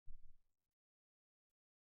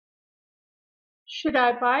Should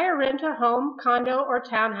I buy or rent a home, condo, or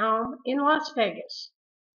townhome in Las Vegas?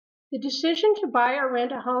 The decision to buy or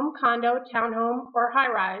rent a home, condo, townhome, or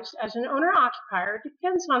high-rise as an owner-occupier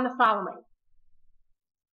depends on the following: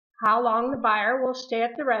 how long the buyer will stay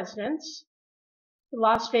at the residence, the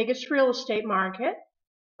Las Vegas real estate market,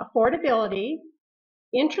 affordability,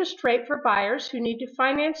 interest rate for buyers who need to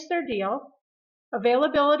finance their deal,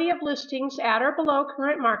 availability of listings at or below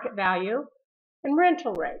current market value, and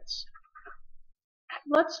rental rates.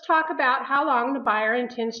 Let's talk about how long the buyer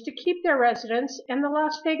intends to keep their residence and the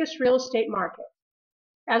Las Vegas real estate market.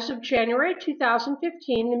 As of January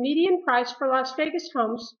 2015, the median price for Las Vegas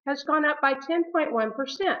homes has gone up by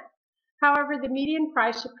 10.1%. However, the median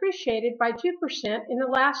price appreciated by 2% in the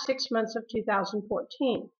last 6 months of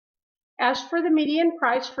 2014. As for the median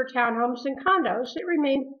price for townhomes and condos, it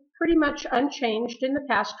remained pretty much unchanged in the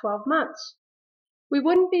past 12 months. We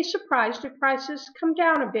wouldn't be surprised if prices come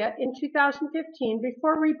down a bit in 2015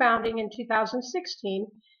 before rebounding in 2016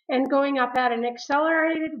 and going up at an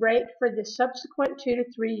accelerated rate for the subsequent 2 to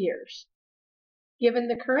 3 years. Given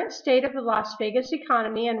the current state of the Las Vegas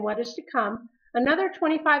economy and what is to come, another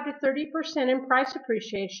 25 to 30% in price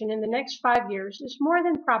appreciation in the next 5 years is more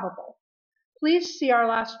than probable. Please see our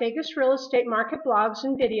Las Vegas real estate market blogs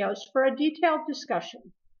and videos for a detailed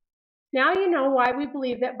discussion. Now you know why we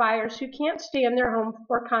believe that buyers who can't stay in their home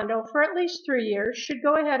or condo for at least 3 years should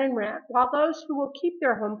go ahead and rent, while those who will keep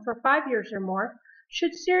their home for 5 years or more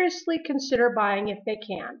should seriously consider buying if they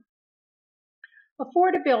can.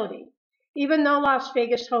 Affordability. Even though Las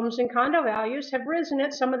Vegas homes and condo values have risen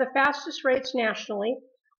at some of the fastest rates nationally,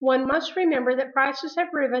 one must remember that prices have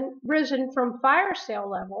risen from fire sale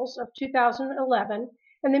levels of 2011,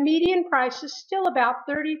 and the median price is still about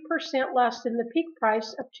 30% less than the peak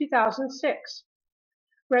price of 2006.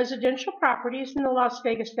 Residential properties in the Las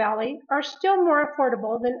Vegas Valley are still more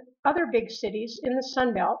affordable than other big cities in the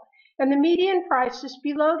Sun Belt, and the median price is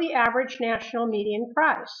below the average national median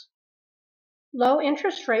price. Low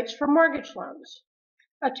interest rates for mortgage loans.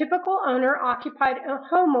 A typical owner-occupied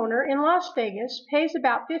homeowner in Las Vegas pays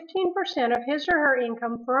about 15% of his or her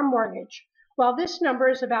income for a mortgage, while this number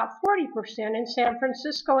is about 40% in San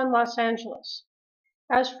Francisco and Los Angeles.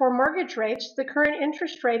 As for mortgage rates, the current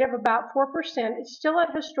interest rate of about 4% is still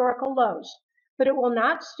at historical lows, but it will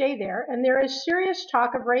not stay there, and there is serious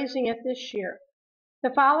talk of raising it this year.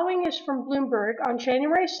 The following is from Bloomberg on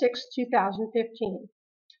January 6, 2015.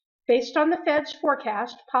 Based on the Fed's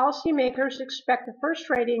forecast, policymakers expect the first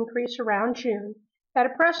rate increase around June. At a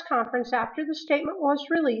press conference after the statement was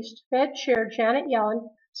released, Fed Chair Janet Yellen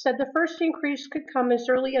said the first increase could come as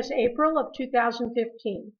early as April of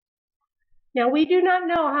 2015. Now, we do not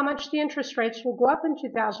know how much the interest rates will go up in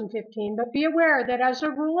 2015, but be aware that as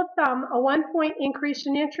a rule of thumb, a 1-point increase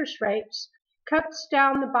in interest rates cuts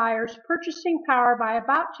down the buyer's purchasing power by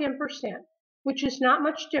about 10%, which is not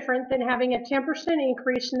much different than having a 10%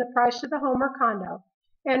 increase in the price of the home or condo,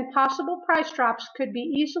 and possible price drops could be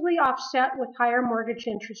easily offset with higher mortgage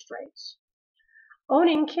interest rates.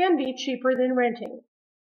 Owning can be cheaper than renting.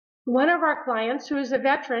 One of our clients, who is a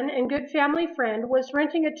veteran and good family friend, was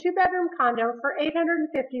renting a 2-bedroom condo for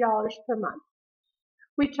 $850 per month.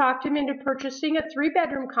 We talked him into purchasing a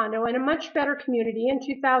 3-bedroom condo in a much better community in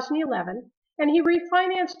 2011, and he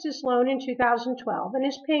refinanced his loan in 2012 and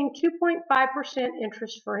is paying 2.5%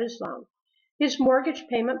 interest for his loan. His mortgage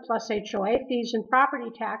payment plus HOA fees and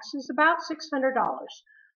property tax is about $600,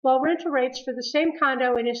 while rental rates for the same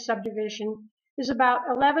condo in his subdivision is about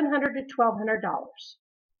 $1,100 to $1,200.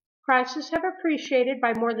 Prices have appreciated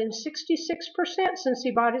by more than 66% since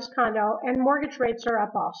he bought his condo, and mortgage rates are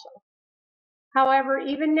up also. However,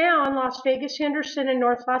 even now in Las Vegas, Henderson, and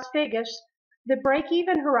North Las Vegas, the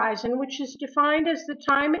break-even horizon, which is defined as the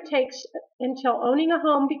time it takes until owning a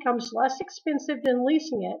home becomes less expensive than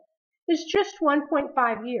leasing it, is just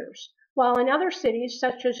 1.5 years, while in other cities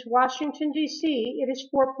such as Washington, D.C., it is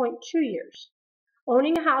 4.2 years.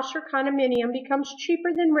 Owning a house or condominium becomes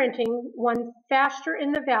cheaper than renting one faster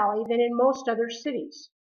in the valley than in most other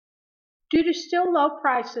cities. Due to still low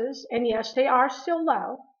prices, and yes, they are still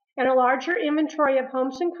low, and a larger inventory of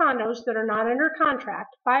homes and condos that are not under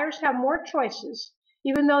contract, buyers have more choices,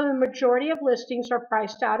 even though the majority of listings are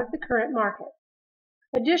priced out of the current market.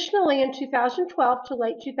 Additionally, in 2012 to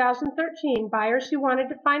late 2013, buyers who wanted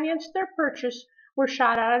to finance their purchase were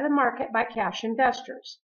shot out of the market by cash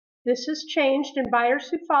investors. This has changed, and buyers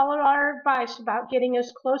who followed our advice about getting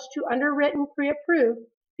as close to underwritten pre-approved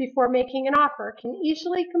before making an offer can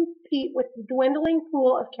easily compete with the dwindling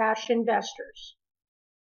pool of cash investors.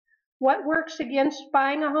 What works against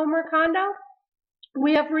buying a home or condo?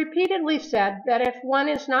 We have repeatedly said that if one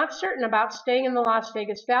is not certain about staying in the Las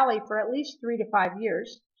Vegas Valley for at least 3 to 5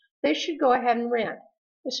 years, they should go ahead and rent,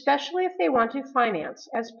 especially if they want to finance,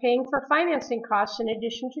 as paying for financing costs in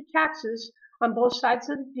addition to taxes on both sides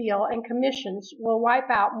of the deal and commissions will wipe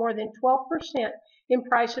out more than 12% in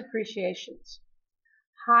price appreciations.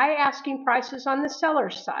 High asking prices on the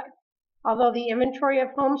seller's side. Although the inventory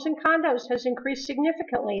of homes and condos has increased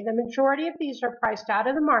significantly, the majority of these are priced out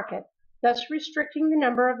of the market, thus restricting the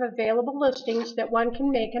number of available listings that one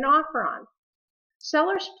can make an offer on.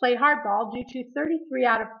 Sellers play hardball due to 33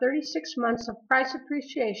 out of 36 months of price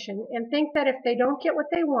appreciation and think that if they don't get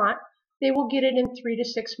what they want, they will get it in 3 to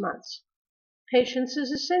 6 months. Patience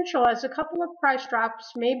is essential, as a couple of price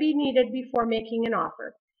drops may be needed before making an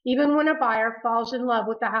offer, even when a buyer falls in love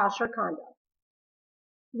with the house or condo.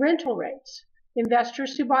 Rental rates.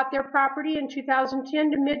 Investors who bought their property in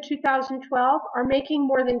 2010 to mid-2012 are making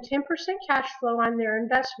more than 10% cash flow on their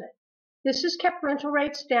investment. This has kept rental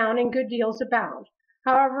rates down and good deals abound.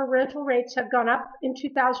 However, rental rates have gone up in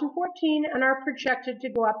 2014 and are projected to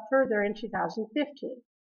go up further in 2015.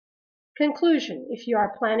 Conclusion: if you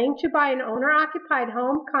are planning to buy an owner-occupied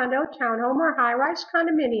home, condo, townhome, or high-rise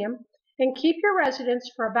condominium and keep your residence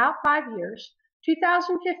for about 5 years,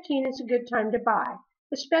 2015 is a good time to buy,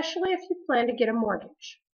 especially if you plan to get a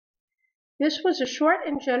mortgage. This was a short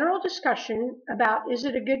and general discussion about is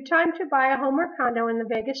it a good time to buy a home or condo in the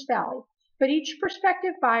Vegas Valley, but each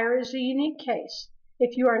prospective buyer is a unique case.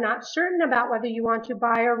 If you are not certain about whether you want to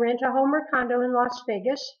buy or rent a home or condo in Las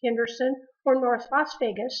Vegas, Henderson, or North Las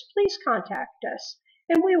Vegas, please contact us,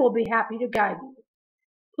 and we will be happy to guide you.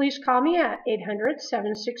 Please call me at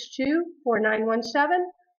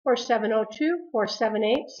 800-762-4917 or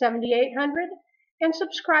 702-478-7800 and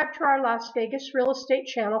subscribe to our Las Vegas real estate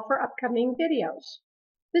channel for upcoming videos.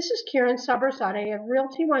 This is Karen Sabrzadeh of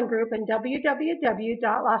Realty One Group and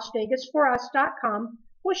www.lasvegasforus.com,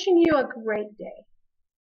 wishing you a great day.